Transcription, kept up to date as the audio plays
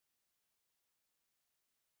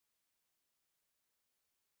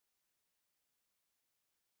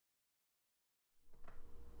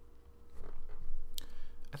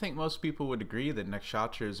think most people would agree that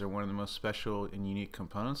nakshatras are one of the most special and unique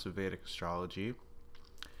components of Vedic astrology,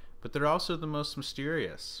 but they're also the most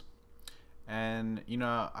mysterious. And,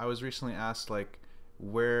 I was recently asked, like,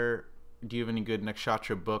 where do you have any good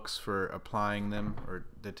nakshatra books for applying them or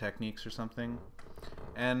the techniques or something?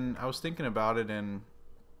 And I was thinking about it, and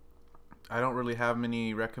I don't really have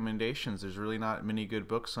many recommendations. There's really not many good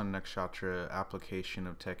books on nakshatra application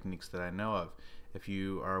of techniques that I know of. If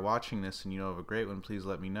you are watching this and you know of a great one, please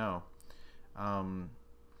let me know.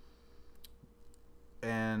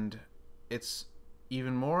 And it's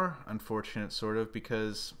even more unfortunate, sort of,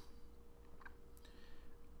 because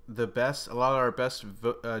a lot of our best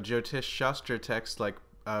jyotish shastra texts, like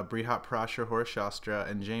Brihat Parashar Hora Shastra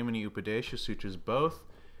and Jaimini Upadesha Sutras, both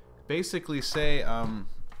basically say how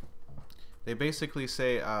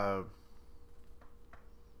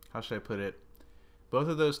should I put it? Both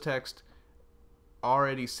of those texts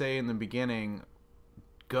already say in the beginning,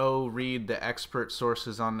 go read the expert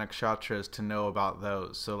sources on nakshatras to know about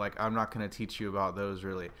those. So, like, I'm not going to teach you about those,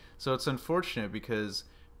 really. So it's unfortunate because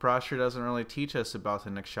Parashar doesn't really teach us about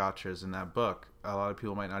the nakshatras in that book. A lot of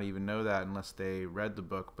people might not even know that unless they read the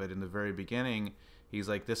book. But in the very beginning, he's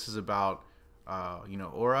like, this is about,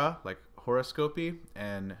 aura, like horoscopy,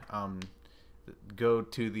 and go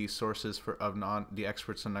to the sources the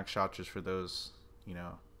experts on nakshatras for those,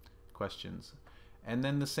 questions. And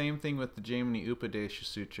then the same thing with the Jaimini Upadesha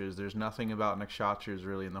Sutras. There's nothing about nakshatras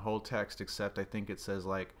really in the whole text, except I think it says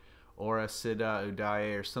like Aura, Siddha,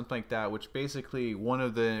 Udaya, or something like that, which basically one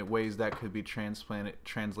of the ways that could be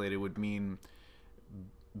translated would mean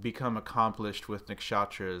become accomplished with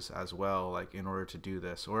nakshatras as well, like in order to do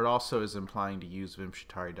this. Or it also is implying to use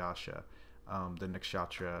Vimshatari Dasha, the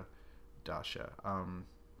nakshatra dasha.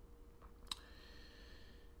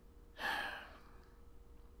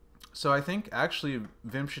 So I think actually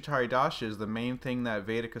Vimshatari Dasha is the main thing that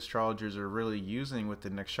Vedic astrologers are really using with the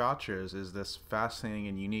nakshatras, is this fascinating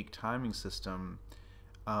and unique timing system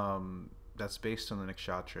that's based on the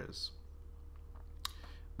nakshatras.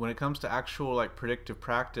 When it comes to actual like predictive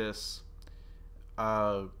practice,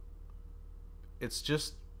 it's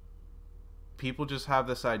just people just have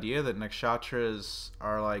this idea that nakshatras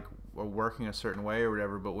are like working a certain way or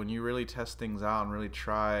whatever, but when you really test things out and really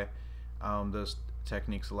try those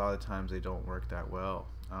techniques, a lot of the times they don't work that well,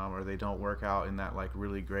 or they don't work out in that like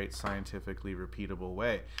really great scientifically repeatable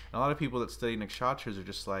way. And a lot of people that study nakshatras are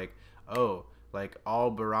just like, oh, like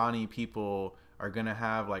all Bharani people are gonna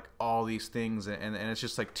have like all these things, and it's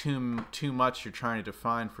just like too much you're trying to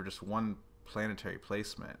define for just one planetary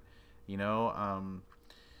placement,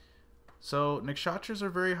 So nakshatras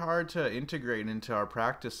are very hard to integrate into our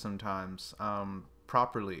practice sometimes,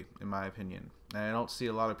 properly, in my opinion. And I don't see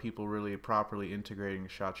a lot of people really properly integrating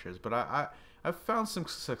nakshatras, but I've found some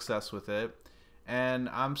success with it, and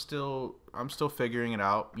I'm still figuring it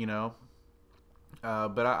out,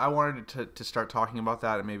 But I wanted to start talking about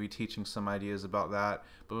that and maybe teaching some ideas about that.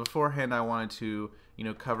 But beforehand, I wanted to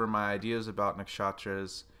cover my ideas about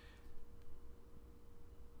nakshatras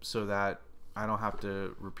so that I don't have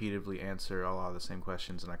to repeatedly answer a lot of the same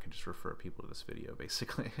questions, and I can just refer people to this video,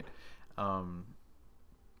 basically.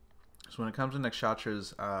 So when it comes to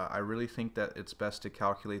nakshatras, I really think that it's best to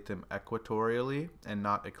calculate them equatorially and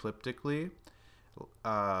not ecliptically.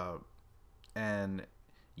 And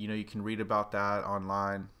you can read about that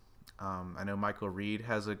online. I know Michael Reed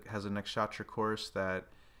has a nakshatra course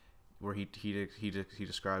where he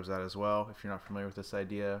describes that as well, if you're not familiar with this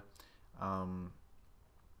idea.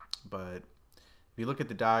 But if you look at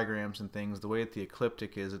the diagrams and things, the way that the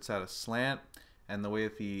ecliptic is, it's at a slant, and the way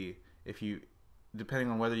that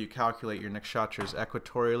depending on whether you calculate your nakshatras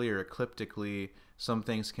equatorially or ecliptically, some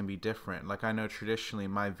things can be different. Like I know traditionally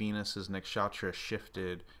my Venus's nakshatra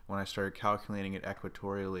shifted when I started calculating it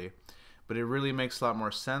equatorially, but it really makes a lot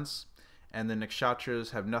more sense. And the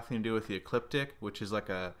nakshatras have nothing to do with the ecliptic, which is like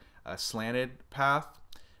a slanted path.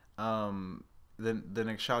 The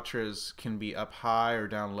nakshatras can be up high or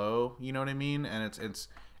down low, you know what I mean? And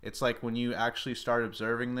it's like when you actually start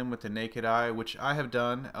observing them with the naked eye, which I have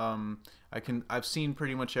done. I've seen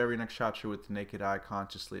pretty much every nakshatra with the naked eye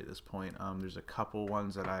consciously at this point. There's a couple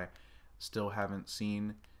ones that I still haven't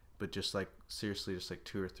seen, but just like seriously, just like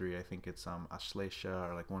 2 or 3. I think it's Ashlesha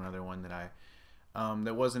or like one other one that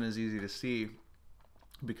that wasn't as easy to see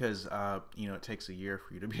because it takes a year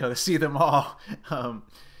for you to be able to see them all.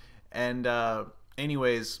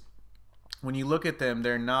 Anyways, when you look at them,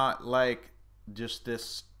 they're not like just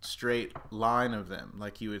this straight line of them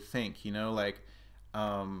like you would think,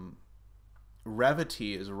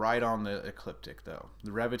 Revati is right on the ecliptic, though.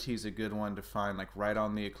 The Revati is a good one to find, like right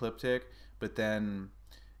on the ecliptic, but then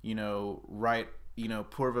right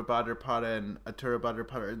Purva Bhadrapada and Uttara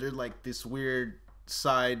Bhadrapada, they're like this weird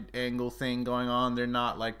side angle thing going on. They're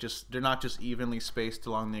not just evenly spaced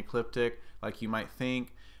along the ecliptic like you might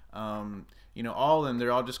think. All of them,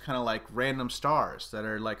 they're all just kind of like random stars that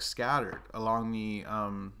are like scattered along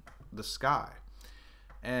the sky.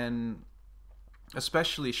 And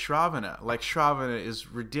especially Shravana. Like, Shravana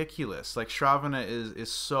is ridiculous. Like, Shravana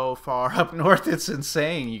is so far up north, it's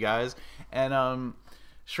insane, you guys. And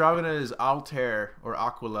Shravana is Altair or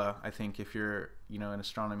Aquila, I think, if you're in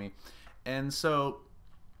astronomy. And so,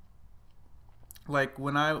 like,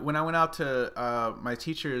 when I went out to my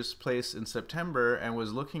teacher's place in September and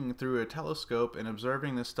was looking through a telescope and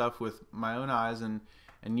observing this stuff with my own eyes and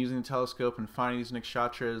using the telescope and finding these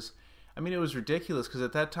nakshatras, I mean, it was ridiculous because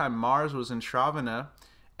at that time Mars was in Shravana,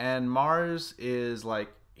 and Mars is like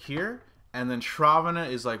here, and then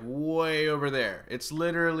Shravana is like way over there. It's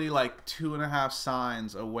literally like 2.5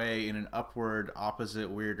 signs away in an upward,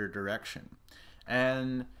 opposite, weirder direction.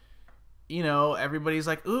 And everybody's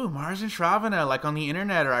like, ooh, Mars and Shravana, like on the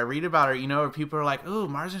internet, or I read about it, or people are like, ooh,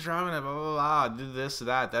 Mars and Shravana, blah, blah, blah, do this or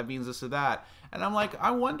that means this or that. And I'm like,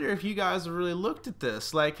 I wonder if you guys have really looked at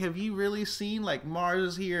this. Like, have you really seen, like,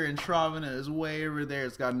 Mars is here and Shravana is way over there?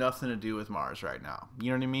 It's got nothing to do with Mars right now.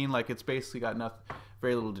 You know what I mean? Like, it's basically got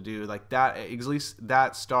very little to do. Like, that, at least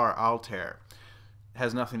that star, Altair,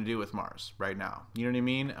 has nothing to do with Mars right now. You know what I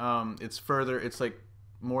mean? It's further, it's like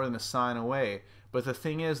more than a sign away. But the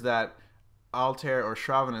thing is that Altair or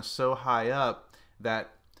Shravana is so high up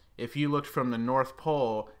that if you looked from the North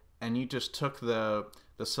Pole and you just took the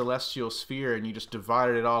celestial sphere and you just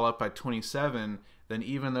divided it all up by 27, then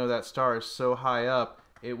even though that star is so high up,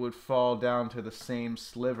 it would fall down to the same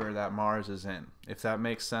sliver that Mars is in, if that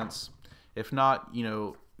makes sense. If not,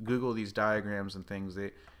 Google these diagrams and things.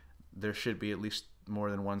 There should be at least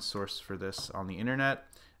more than one source for this on the internet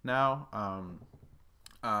now.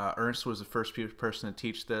 Ernst was the first person to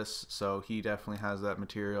teach this, so he definitely has that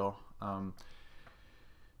material.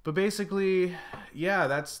 But basically, yeah,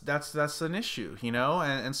 that's an issue,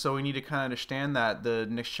 and so we need to kind of understand that the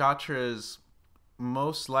nakshatras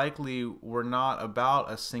most likely were not about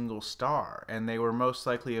a single star, and they were most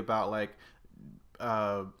likely about like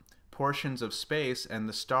portions of space, and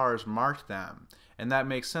the stars marked them. And that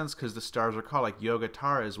makes sense because the stars are called like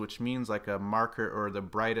yogataras, which means like a marker or the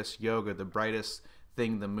brightest yoga, the brightest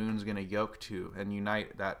thing the moon's going to yoke to and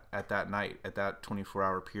unite that at that night, at that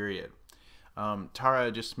 24-hour period.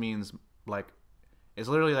 Tara just means like, it's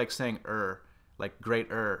literally like saying like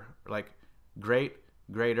greater, like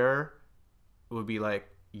greater would be like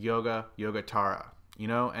yogatara,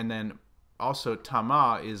 and then also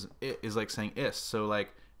tama is like saying is, so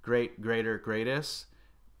like greater, greatest,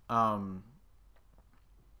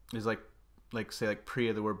 is like say like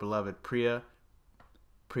priya, the word beloved, priyatara,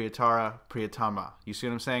 priyatama. You see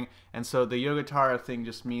what I'm saying? And so the yogatara thing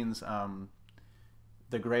just means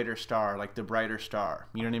the greater star, like the brighter star.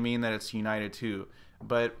 You know what I mean? That it's united to.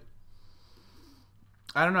 But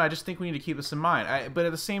I don't know. I just think we need to keep this in mind. But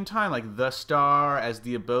at the same time, like the star as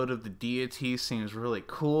the abode of the deity seems really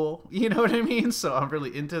cool. You know what I mean? So I'm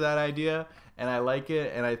really into that idea, and I like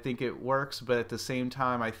it, and I think it works. But at the same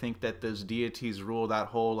time, I think that those deities rule that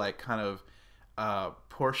whole like kind of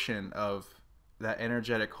portion of that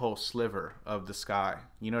energetic whole sliver of the sky.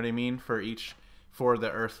 You know what I mean? For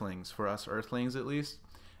the earthlings, for us earthlings at least.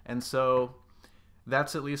 And so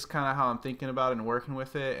that's at least kind of how I'm thinking about it and working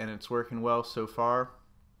with it, and it's working well so far.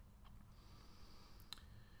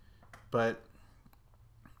 But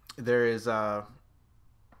there is I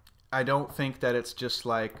don't think that it's just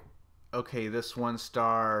like, okay, this one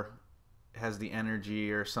star has the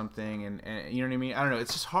energy or something, and you know what I mean? I don't know.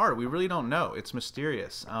 It's just hard. We really don't know. It's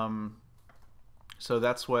mysterious.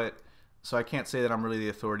 So I can't say that I'm really the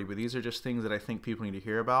authority, but these are just things that I think people need to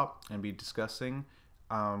hear about and be discussing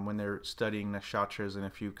when they're studying nakshatras. And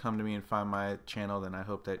if you come to me and find my channel, then I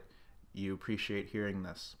hope that you appreciate hearing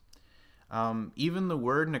this. Even the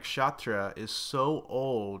word nakshatra is so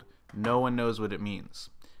old, no one knows what it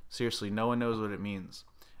means. Seriously, no one knows what it means.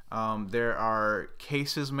 There are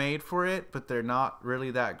cases made for it, but they're not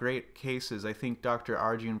really that great cases. I think Dr.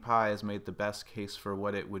 Arjun Pai has made the best case for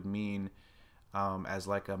what it would mean as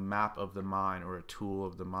like a map of the mind or a tool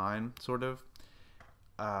of the mind, sort of.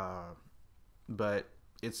 But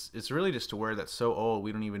it's really just a word that's so old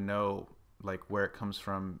we don't even know like where it comes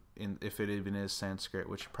from, if it even is Sanskrit,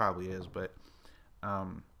 which it probably is, but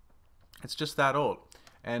it's just that old.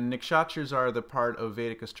 And nakshatras are the part of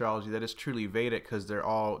Vedic astrology that is truly Vedic because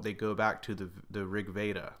they go back to the Rig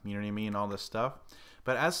Veda, you know what I mean, all this stuff.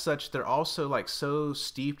 But as such, they're also like so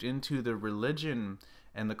steeped into the religion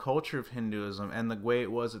and the culture of Hinduism and the way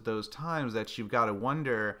it was at those times, that you've got to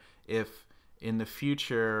wonder if in the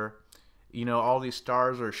future, you know, all these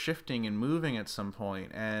stars are shifting and moving at some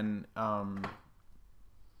point. And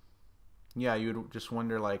yeah, you would just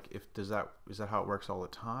wonder, like, if is that how it works all the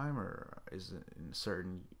time, or is it in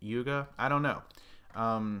certain yuga? I don't know.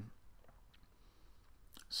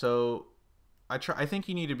 So I think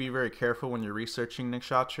you need to be very careful when you're researching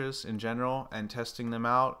nakshatras in general and testing them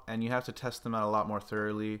out, and you have to test them out a lot more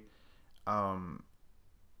thoroughly.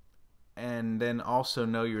 And then also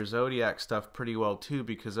know your zodiac stuff pretty well too,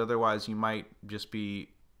 because otherwise you might just be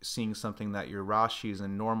seeing something that your rashis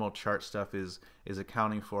and normal chart stuff is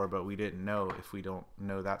accounting for, but we didn't know if we don't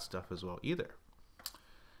know that stuff as well either.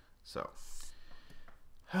 So,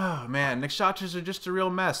 oh man, nakshatras are just a real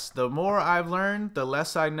mess. The more I've learned, the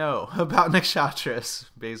less I know about nakshatras,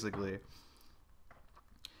 basically.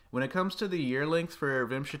 When it comes to the year length for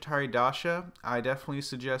Vimshatari Dasha, I definitely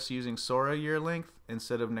suggest using Sora year length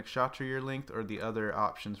instead of nakshatra year length, or the other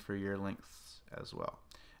options for year lengths as well.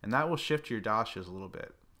 And that will shift your dashas a little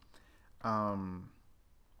bit.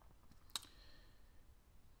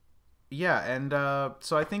 Yeah, and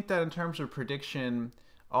so I think that in terms of prediction,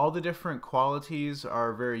 all the different qualities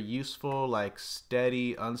are very useful, like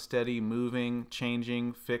steady, unsteady, moving,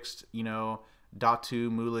 changing, fixed, you know, Dhatu,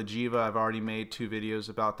 Mula, Jiva. I've already made 2 videos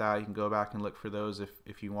about that. You can go back and look for those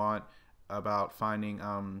if you want, about finding,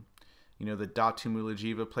 you know, the Dhatu, Mula,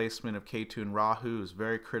 Jiva placement of Ketu and Rahu is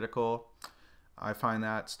very critical. I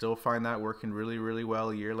still find that working really, really well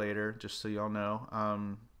a year later, just so y'all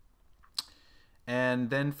know. And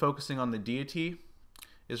then focusing on the deity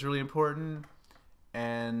is really important.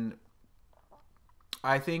 And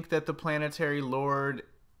I think that the planetary lord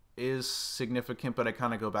is significant, but I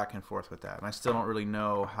kind of go back and forth with that. And I still don't really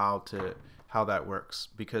know how that works,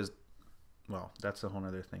 because, well, that's a whole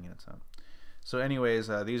other thing in its own. So anyways,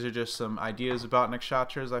 these are just some ideas about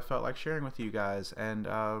nakshatras I felt like sharing with you guys. And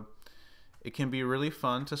it can be really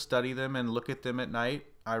fun to study them and look at them at night.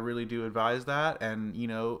 I really do advise that. And, you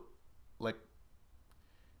know, like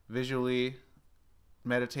visually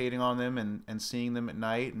meditating on them and seeing them at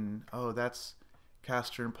night, and, oh, that's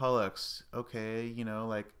Castor and Pollux. Okay, you know,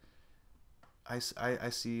 like, I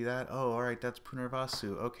see that. Oh, all right, that's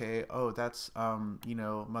Punarvasu. Okay, oh, that's, you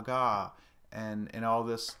know, Maga, and all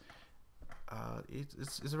this.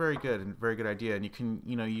 It's a very good idea, and you can,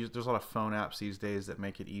 you know, there's a lot of phone apps these days that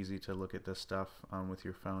make it easy to look at this stuff with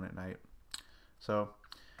your phone at night. So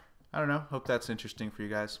I don't know, hope that's interesting for you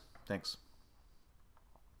guys. Thanks.